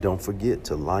Don't forget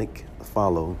to like,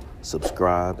 follow,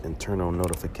 subscribe, and turn on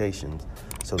notifications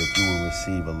so that you will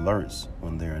receive alerts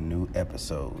when there are new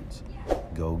episodes.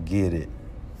 Go get it.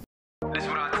 That's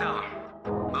what I tell 'em.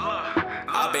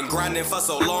 I've been grinding for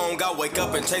so long, I wake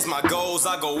up and chase my goals.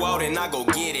 I go out and I go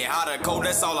get it. Hot or cold,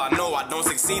 that's all I know. I don't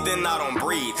succeed, then I don't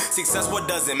breathe. Success, what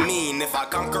does it mean? If I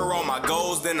conquer all my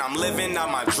goals, then I'm living out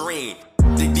my dream.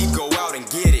 Dig deep, go out and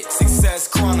get it. Success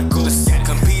Chronicles.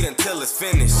 Compete until it's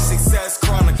finished. Success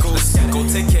Chronicles. Go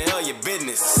take care of your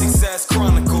business. Success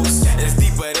Chronicles. It's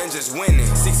deeper than just winning.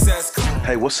 Success.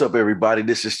 Hey, what's up, everybody?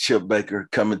 This is Chip Baker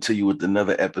coming to you with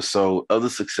another episode of the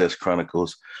Success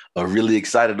Chronicles. I'm really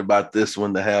excited about this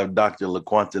one to have Dr.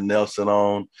 LaQuanta Nelson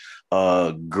on.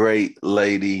 Great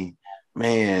lady,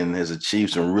 man, has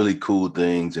achieved some really cool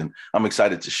things, and I'm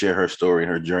excited to share her story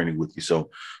and her journey with you. So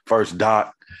first,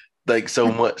 Doc, thanks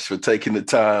so much for taking the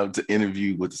time to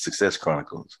interview with the Success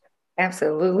Chronicles.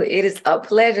 Absolutely. It is a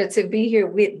pleasure to be here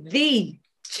with the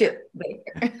Chip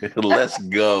Baker. Let's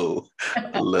go.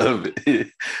 I love it.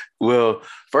 Well,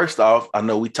 first off, I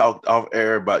know we talked off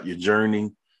air about your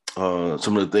journey,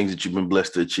 some of the things that you've been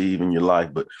blessed to achieve in your life.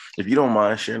 But if you don't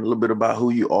mind sharing a little bit about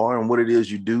who you are and what it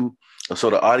is you do, so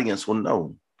the audience will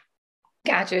know.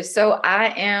 Gotcha. So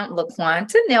I am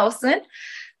LaQuanta Nelson.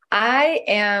 I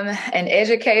am an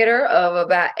educator of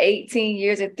about 18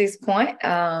 years at this point.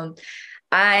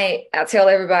 I tell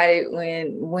everybody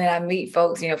when I meet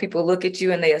folks, people look at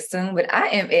you and they assume, but I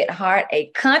am at heart a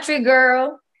country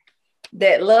girl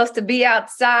that loves to be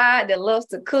outside, that loves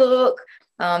to cook,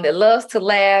 that loves to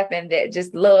laugh, and that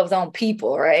just loves on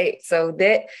people, right? So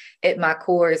that at my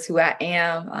core is who I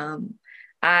am.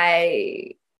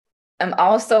 I am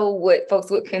also what folks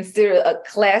would consider a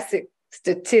classic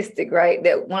statistic, right?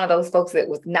 That one of those folks that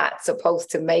was not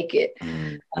supposed to make it.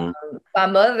 Mm-hmm. My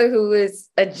mother, who is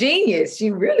a genius,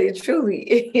 she really truly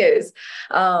is,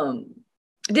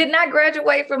 did not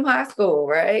graduate from high school,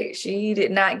 right? She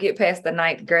did not get past the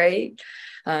 9th grade.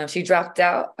 She dropped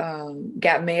out,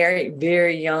 got married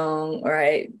very young,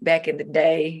 right? Back in the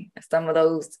day, some of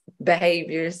those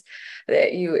behaviors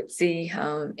that you would see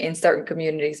in certain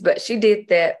communities, but she did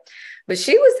that. But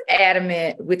she was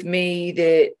adamant with me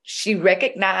that she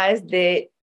recognized that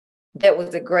that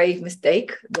was a grave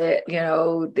mistake, that,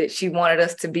 that she wanted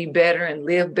us to be better and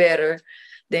live better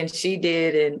than she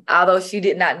did. And although she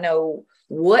did not know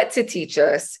what to teach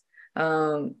us,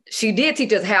 she did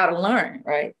teach us how to learn,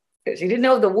 right? She didn't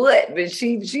know the what, but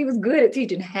she was good at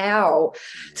teaching how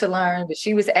to learn. But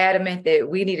she was adamant that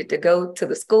we needed to go to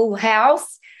the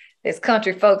schoolhouse, as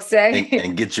country folks say.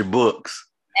 And get your books.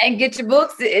 And get your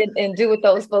books and do what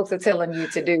those folks are telling you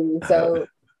to do. So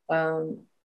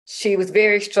she was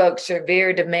very structured,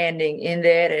 very demanding in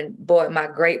that. And boy, am I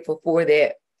grateful for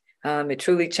that. It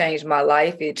truly changed my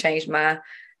life. It changed my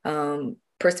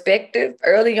perspective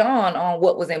early on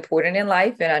what was important in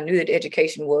life. And I knew that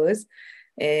education was.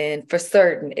 And for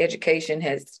certain, education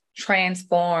has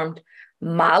transformed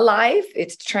my life.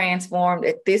 It's transformed.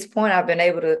 At this point, I've been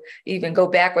able to even go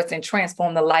backwards and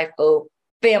transform the life of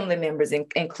family members,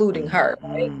 including her.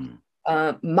 Right?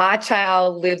 My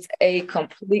child lives a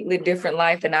completely different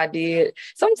life than I did.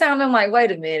 Sometimes I'm like,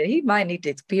 wait a minute, he might need to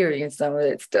experience some of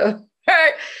that stuff.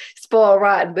 Spoiled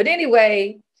rotten. But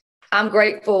anyway, I'm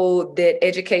grateful that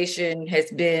education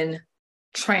has been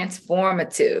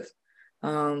transformative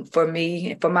for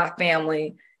me and for my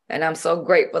family. And I'm so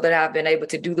grateful that I've been able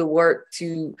to do the work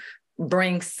to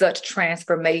bring such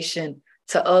transformation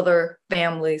to other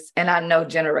families, and I know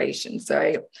generations,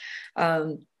 right?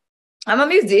 I'm a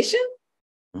musician,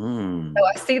 so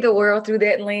I see the world through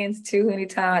that lens too.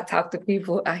 Anytime I talk to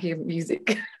people, I hear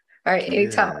music, right?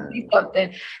 Anytime I see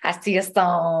something, I see a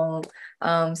song.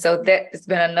 So that has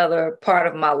been another part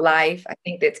of my life. I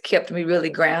think that's kept me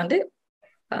really grounded,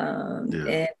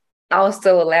 and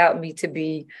also allowed me to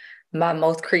be my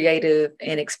most creative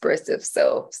and expressive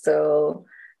self. So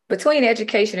between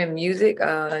education and music,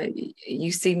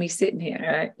 you see me sitting here,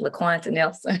 right? LaQuanta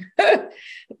Nelson,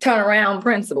 turnaround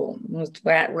principal,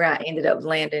 where I ended up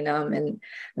landing. And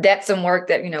that's some work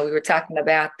that, we were talking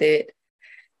about that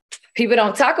people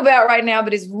don't talk about right now,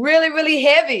 but it's really, really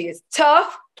heavy. It's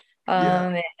tough.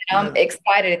 And I'm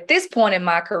excited at this point in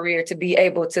my career to be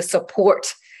able to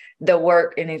support the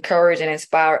work and encourage and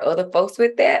inspire other folks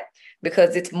with that,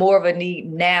 because it's more of a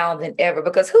need now than ever.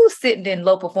 Because who's sitting in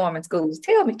low performing schools?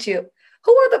 Tell me, Chip,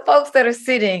 who are the folks that are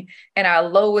sitting in our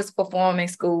lowest performing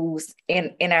schools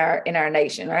in our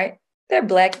nation, right? They're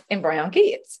Black and brown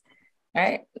kids,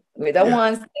 right? We're the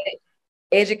ones that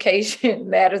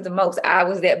education matters the most. I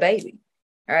was that baby,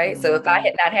 right? So if I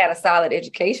had not had a solid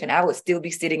education, I would still be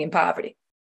sitting in poverty,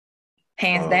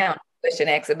 hands down. question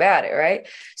asked about it, right?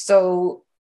 So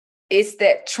it's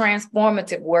that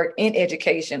transformative work in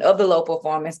education of the low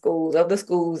performing schools, of the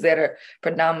schools that are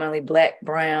predominantly Black,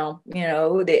 brown,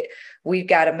 that we've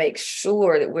got to make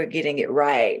sure that we're getting it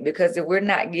right. Because if we're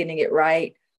not getting it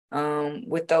right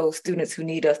with those students who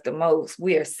need us the most,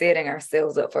 we are setting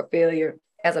ourselves up for failure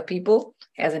as a people,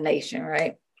 as a nation,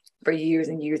 right? For years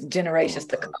and years, generations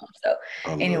to come. So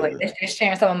anyway, that's just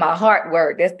sharing some of my heart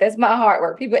work. That's my heart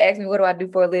work. People ask me, what do I do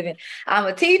for a living? I'm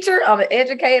a teacher. I'm an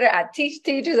educator. I teach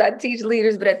teachers. I teach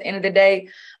leaders. But at the end of the day,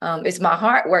 it's my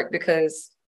heart work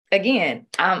because, again,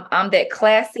 I'm that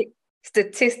classic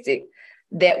statistic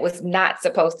that was not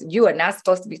supposed to. You are not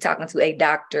supposed to be talking to a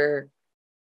Dr.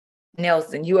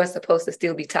 Nelson. You are supposed to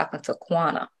still be talking to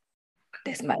Quanta.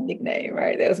 That's my nickname,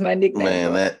 right? That was my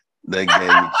nickname. Man, that gave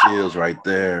me chills right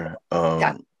there.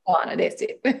 Quanta, that's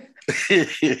it.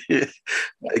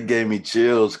 It gave me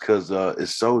chills because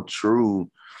it's so true.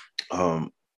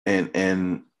 And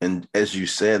as you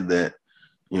said that,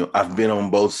 I've been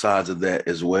on both sides of that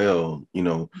as well,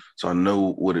 so I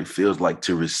know what it feels like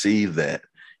to receive that,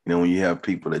 when you have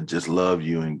people that just love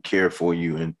you and care for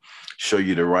you and show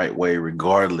you the right way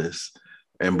regardless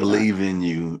and believe in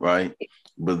you, right?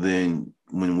 But then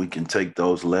when we can take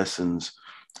those lessons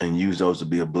and use those to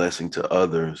be a blessing to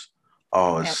others,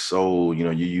 it's so, you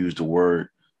use the word,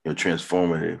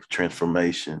 transformative,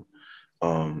 transformation.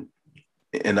 And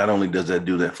not only does that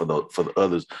do that for the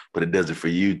others, but it does it for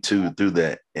you too through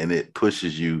that, and it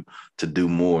pushes you to do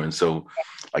more. And so,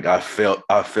 like I felt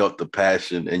the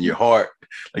passion in your heart,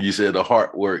 like you said, the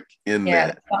heart work in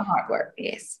that. Yeah, the heart work,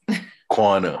 yes.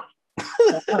 Quanta.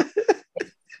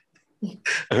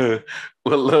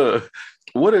 Well,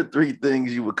 what are 3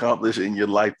 things you've accomplished in your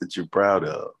life that you're proud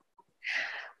of?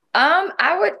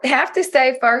 I would have to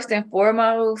say first and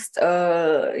foremost,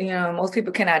 most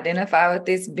people can identify with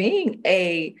this. Being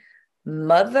a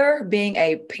mother, being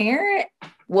a parent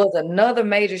was another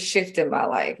major shift in my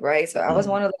life, right? So I was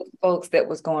one of those folks that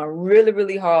was going really,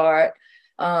 really hard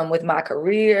with my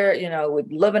career,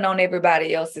 with loving on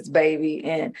everybody else's baby.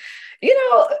 And,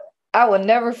 I will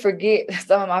never forget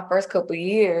some of my first couple of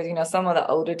years, some of the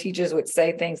older teachers would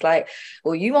say things like,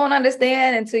 well, you won't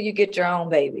understand until you get your own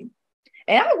baby.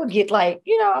 And I would get like,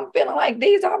 I'm feeling like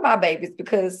these are my babies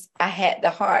because I had the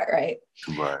heart, right?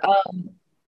 Right.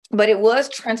 But it was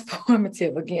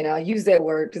transformative. Again, I'll use that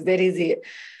word because that is it.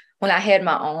 When I had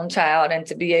my own child and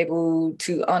to be able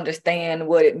to understand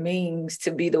what it means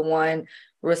to be the one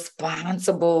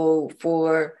responsible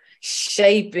for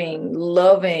shaping,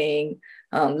 loving,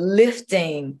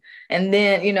 lifting, and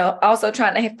then, also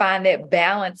trying to find that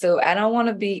balance of, I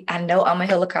know I'm a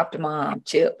helicopter mom,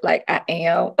 Chip, like I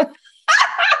am.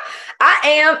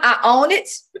 I own it.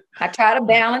 I try to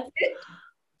balance it,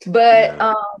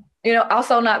 but,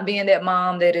 also not being that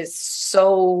mom that is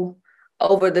so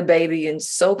over the baby and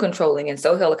so controlling and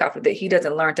so helicopter that he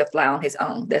doesn't learn to fly on his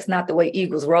own. That's not the way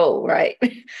eagles roll, right?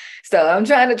 So I'm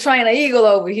trying to train an eagle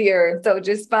over here. And so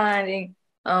just finding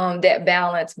that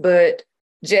balance, but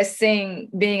just being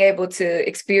able to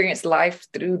experience life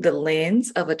through the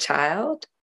lens of a child.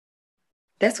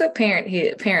 That's what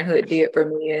parenthood did for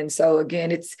me. And so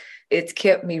again, it's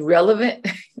kept me relevant.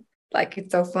 Like,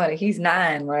 it's so funny. He's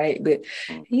 9, right? But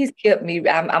he's kept me,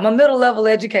 I'm a middle level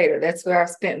educator. That's where I've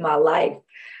spent my life.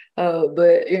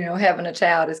 But, having a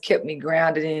child has kept me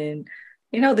grounded in,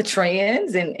 the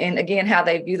trends and again, how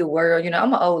they view the world.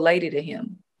 I'm an old lady to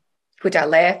him, which I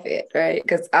laugh at, right?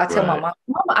 Because I tell my mom,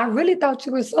 Mama, I really thought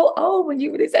you were so old when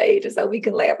you were this age. And so we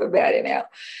can laugh about it now.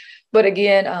 But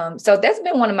again, so that's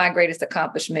been one of my greatest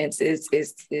accomplishments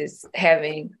is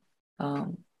having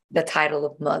the title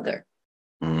of mother.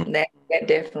 Mm-hmm. That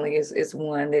definitely is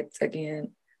one that's, again,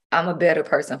 I'm a better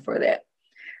person for that.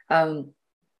 As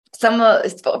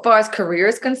far as career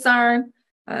is concerned,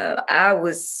 I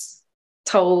was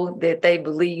told that they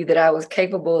believed that I was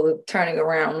capable of turning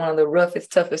around one of the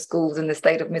roughest, toughest schools in the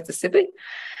state of Mississippi.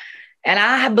 And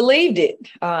I believed it.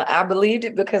 I believed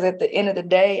it because at the end of the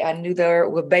day, I knew there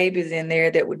were babies in there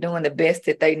that were doing the best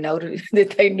that they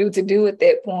knew to do at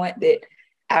that point, that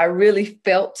I really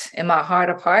felt in my heart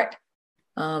of heart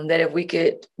that if we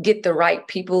could get the right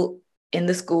people in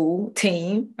the school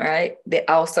team, right, that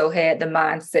also had the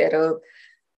mindset of,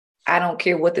 I don't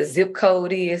care what the zip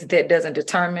code is, that doesn't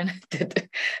determine,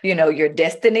 your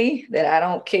destiny, that I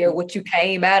don't care what you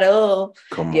came out of,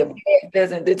 your past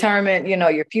doesn't determine,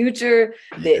 your future,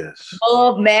 that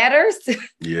love matters.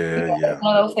 Yeah.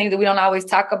 One of those things that we don't always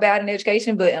talk about in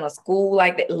education, but in a school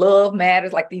like that, love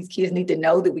matters. Like, these kids need to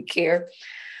know that we care.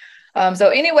 So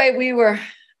anyway, we were,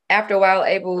 after a while,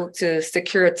 able to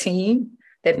secure a team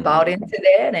that bought into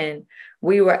that. And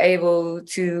we were able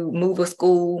to move a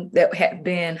school that had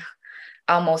been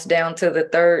almost down to the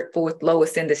third, fourth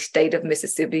lowest in the state of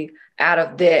Mississippi out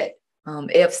of that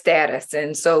F status.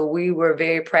 And so we were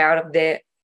very proud of that.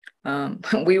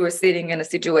 We were sitting in a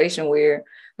situation where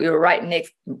we were right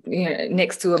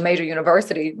next to a major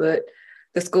university, but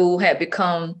the school had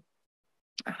become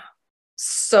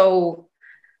so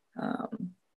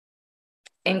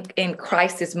in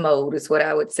crisis mode, is what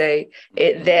I would say,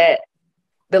 that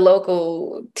the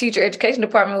local teacher education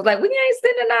department was like, we ain't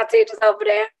sending our teachers over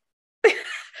there.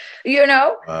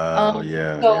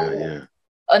 Yeah.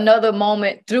 Another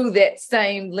moment through that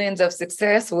same lens of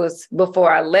success was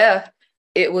before I left,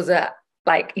 it was y'all,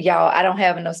 I don't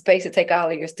have enough space to take all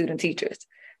of your student teachers,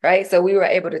 right? So we were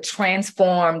able to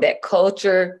transform that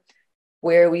culture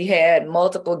where we had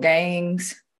multiple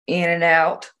gangs in and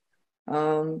out,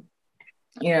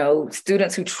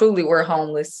 students who truly were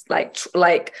homeless,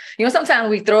 sometimes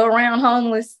we throw around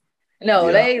homeless.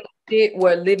 No, they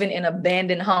were living in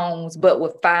abandoned homes, but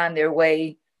would find their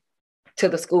way to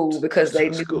the school because they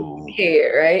knew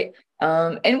care, right?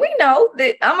 And we know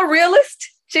that I'm a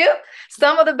realist, Chip.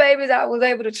 Some of the babies I was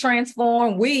able to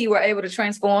transform, we were able to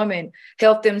transform and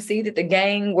help them see that the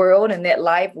gang world and that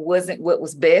life wasn't what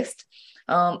was best.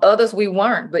 Others we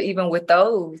weren't, but even with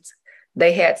those,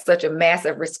 they had such a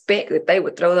massive respect that they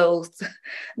would throw those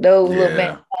little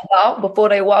men off before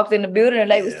they walked in the building, and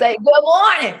they would say, "Good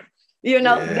morning."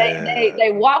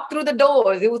 They walked through the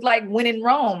doors. It was like when in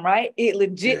Rome, right? It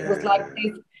legit was like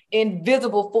this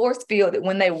invisible force field that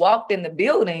when they walked in the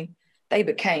building, they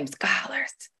became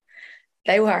scholars.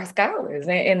 They were our scholars,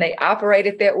 and they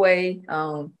operated that way.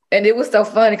 And it was so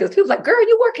funny because people were like, girl,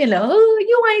 you work in the hood,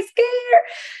 you ain't scared.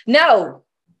 No,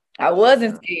 I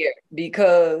wasn't scared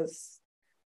because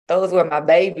those were my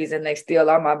babies and they still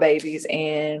are my babies.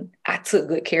 And I took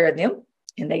good care of them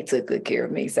and they took good care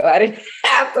of me. So I didn't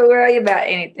have to worry about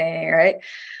anything, right?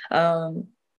 So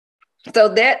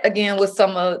that, again, was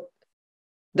some of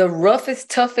the roughest,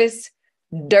 toughest,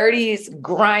 dirtiest,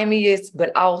 grimiest,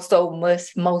 but also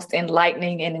most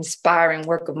enlightening and inspiring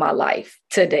work of my life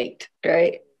to date,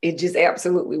 right? It just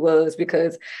absolutely was,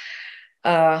 because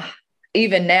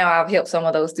even now I've helped some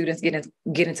of those students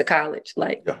get into college,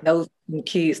 those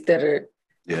kids that are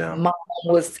mom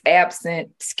was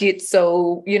absent,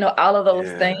 schizo, all of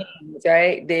those things,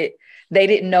 right? That they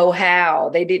didn't know how,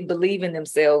 they didn't believe in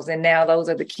themselves. And now those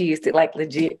are the kids that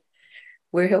legit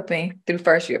we're helping through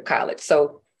first year of college.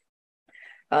 So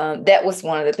that was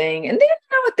one of the things. And then,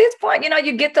 at this point,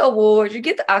 you get the awards, you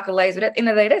get the accolades, but at the end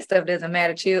of the day, that stuff doesn't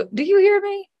matter, Chip. Do you hear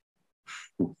me?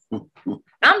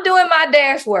 I'm doing my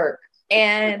dash work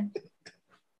and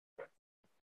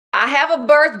I have a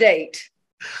birth date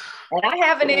and I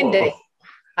have an end date.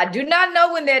 I do not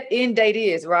know when that end date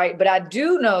is, right? But I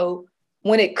do know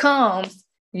when it comes,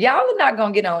 y'all are not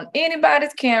going to get on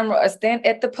anybody's camera or stand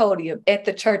at the podium at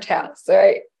the church house,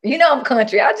 right? I'm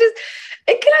country. Can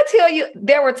I tell you,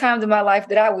 there were times in my life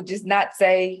that I would just not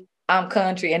say I'm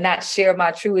country and not share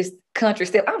my truest country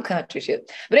stuff. I'm country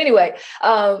shit. But anyway,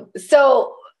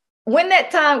 so when that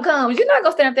time comes, you're not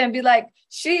going to stand up there and be like,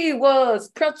 she was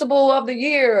principal of the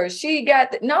year. Or she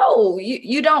got no,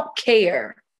 you don't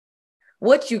care.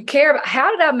 What you care about,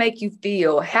 how did I make you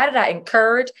feel? How did I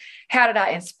encourage? How did I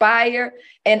inspire?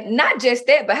 And not just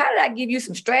that, but how did I give you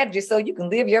some strategies so you can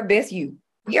live your best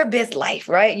your best life,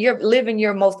 right? You're living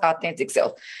your most authentic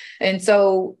self. And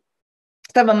so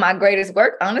some of my greatest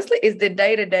work, honestly, is the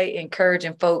day-to-day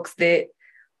encouraging folks that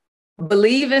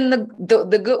believe in the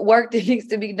good work that needs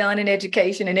to be done in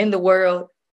education and in the world,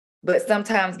 but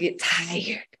sometimes get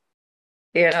tired.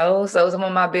 So some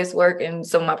of my best work and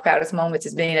some of my proudest moments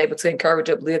is being able to encourage,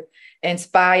 uplift,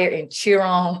 inspire, and cheer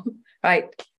on, right?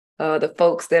 The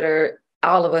folks that are,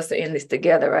 all of us are in this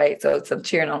together, right? So some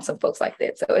cheering on some folks like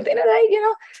that. So at the end of the day,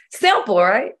 simple,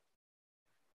 right?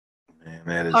 Man,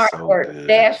 that is hard so work, good.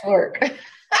 Dash work.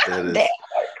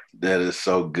 That is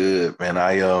so good,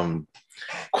 man.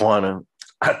 Quanta,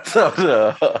 I thought,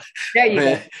 there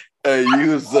you go.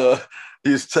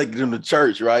 You was taking them to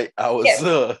church, right? I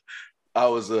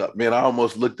was, man, I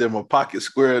almost looked at my pocket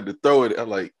square to throw it. I'm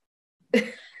like,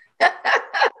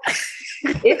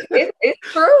 it's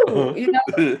true.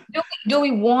 Do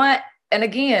we want, and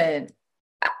again,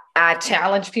 I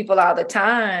challenge people all the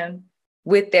time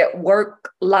with that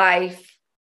work life,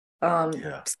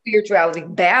 spirituality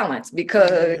balance,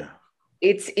 because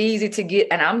it's easy to get,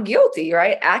 and I'm guilty,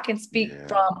 right? I can speak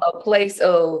from a place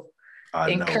of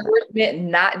encouragement,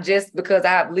 not just because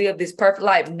I've lived this perfect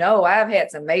life. No, I've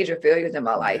had some major failures in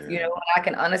my life, and I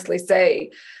can honestly say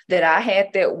that I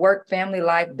had that work family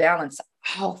life balance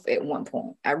off at one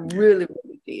point. I really,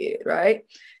 really did, right?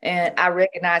 And I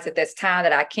recognize that that's time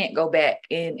that I can't go back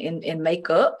and make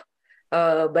up,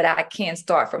 but I can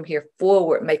start from here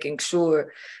forward, making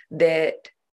sure that,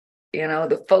 you know,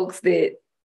 the folks that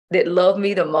love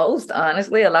me the most,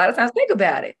 honestly, a lot of times, think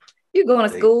about it. You go to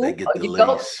school, they get the you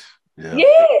lease. Yeah.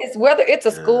 Yes, whether it's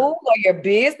a school or your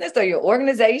business or your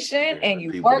organization, and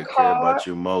you people work that care hard about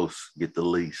you most get the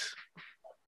lease.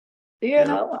 You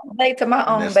know, I'm late to my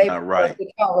own that's baby not right.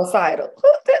 Recital.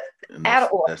 Out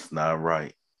of order. That's not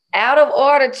right. Out of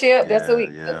order, Chip. That's what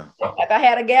If I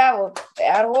had a gavel,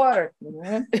 out of order.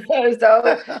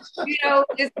 So, you know,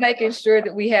 just making sure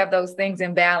that we have those things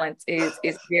in balance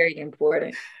is very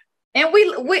important. And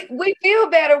we feel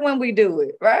better when we do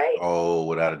it, right? Oh,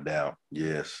 without a doubt.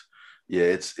 Yes. Yeah,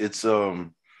 it's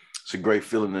a great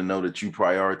feeling to know that you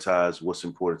prioritize what's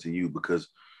important to you, because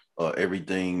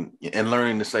everything, and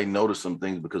learning to say no to some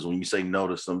things, because when you say no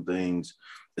to some things,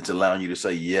 it's allowing you to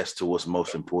say yes to what's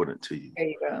most important to you. There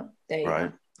you go. There you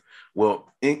go.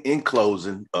 Well, in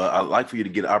closing, I'd like for you to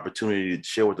get an opportunity to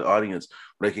share with the audience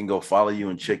where they can go follow you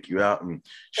and check you out and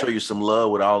show you some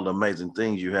love with all the amazing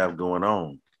things you have going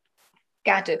on.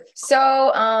 Gotcha. So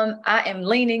I am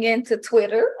leaning into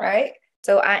Twitter, right?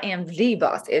 So I am the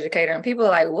Boss Educator. And people are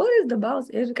like, what is the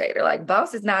Boss Educator? Like,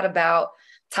 boss is not about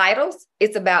titles.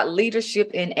 It's about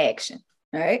leadership in action,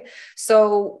 right?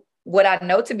 So what I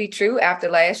know to be true after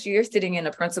last year, sitting in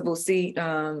a principal seat,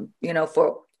 you know,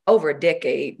 for over a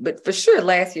decade, but for sure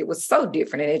last year was so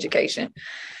different in education.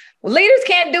 Well, leaders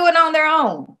can't do it on their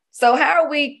own. So how are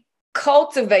we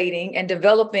cultivating and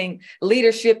developing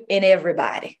leadership in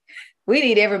everybody? We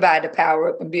need everybody to power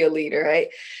up and be a leader, right?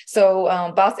 So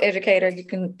Boss Educator, you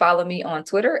can follow me on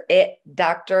Twitter at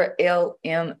Dr.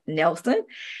 L.M. Nelson,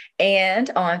 and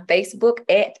on Facebook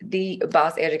at The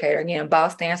Boss Educator. Again,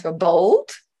 BOSS stands for bold.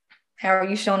 How are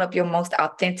you showing up your most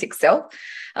authentic self?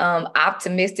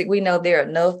 Optimistic. We know there are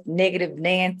enough negative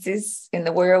Nancy's in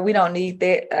the world. We don't need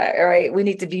that, right? We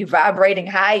need to be vibrating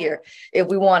higher if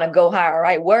we want to go higher,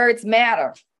 right? Words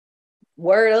matter.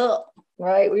 Word up.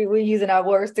 Right. We're using our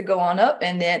words to go on up.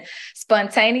 And then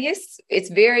spontaneous. It's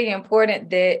very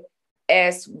important that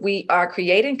as we are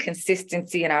creating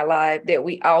consistency in our life, that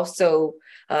we also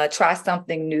try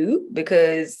something new,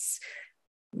 because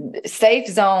safe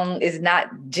zone is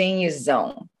not genius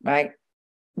zone, right?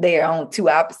 They are on two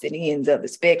opposite ends of the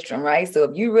spectrum, right? So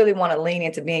if you really want to lean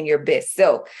into being your best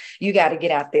self, you got to get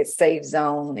out that safe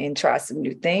zone and try some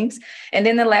new things. And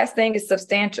then the last thing is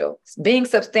substantial. Being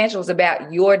substantial is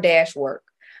about your dash work.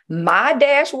 My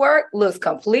dash work looks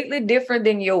completely different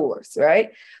than yours, right?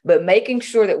 But making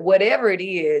sure that whatever it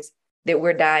is, that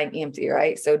we're dying empty,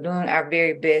 right? So doing our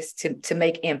very best to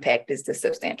make impact is the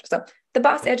substantial. So the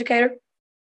Boss Educator.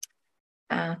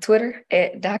 Twitter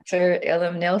at Dr.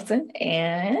 L.M. Nelson,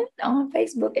 and on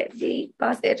Facebook at The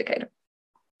Boss Educator.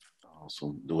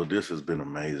 Awesome. Well, this has been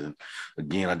amazing.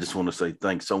 Again, I just want to say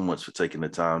thanks so much for taking the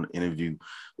time to interview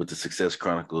with the Success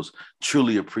Chronicles.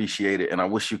 Truly appreciate it, and I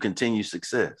wish you continued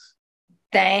success.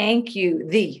 Thank you,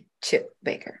 the Chip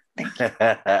Baker. Thank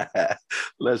you.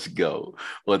 Let's go.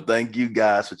 Well, thank you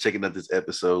guys for checking out this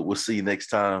episode. We'll see you next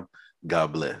time.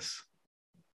 God bless.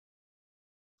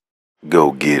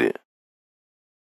 Go get it.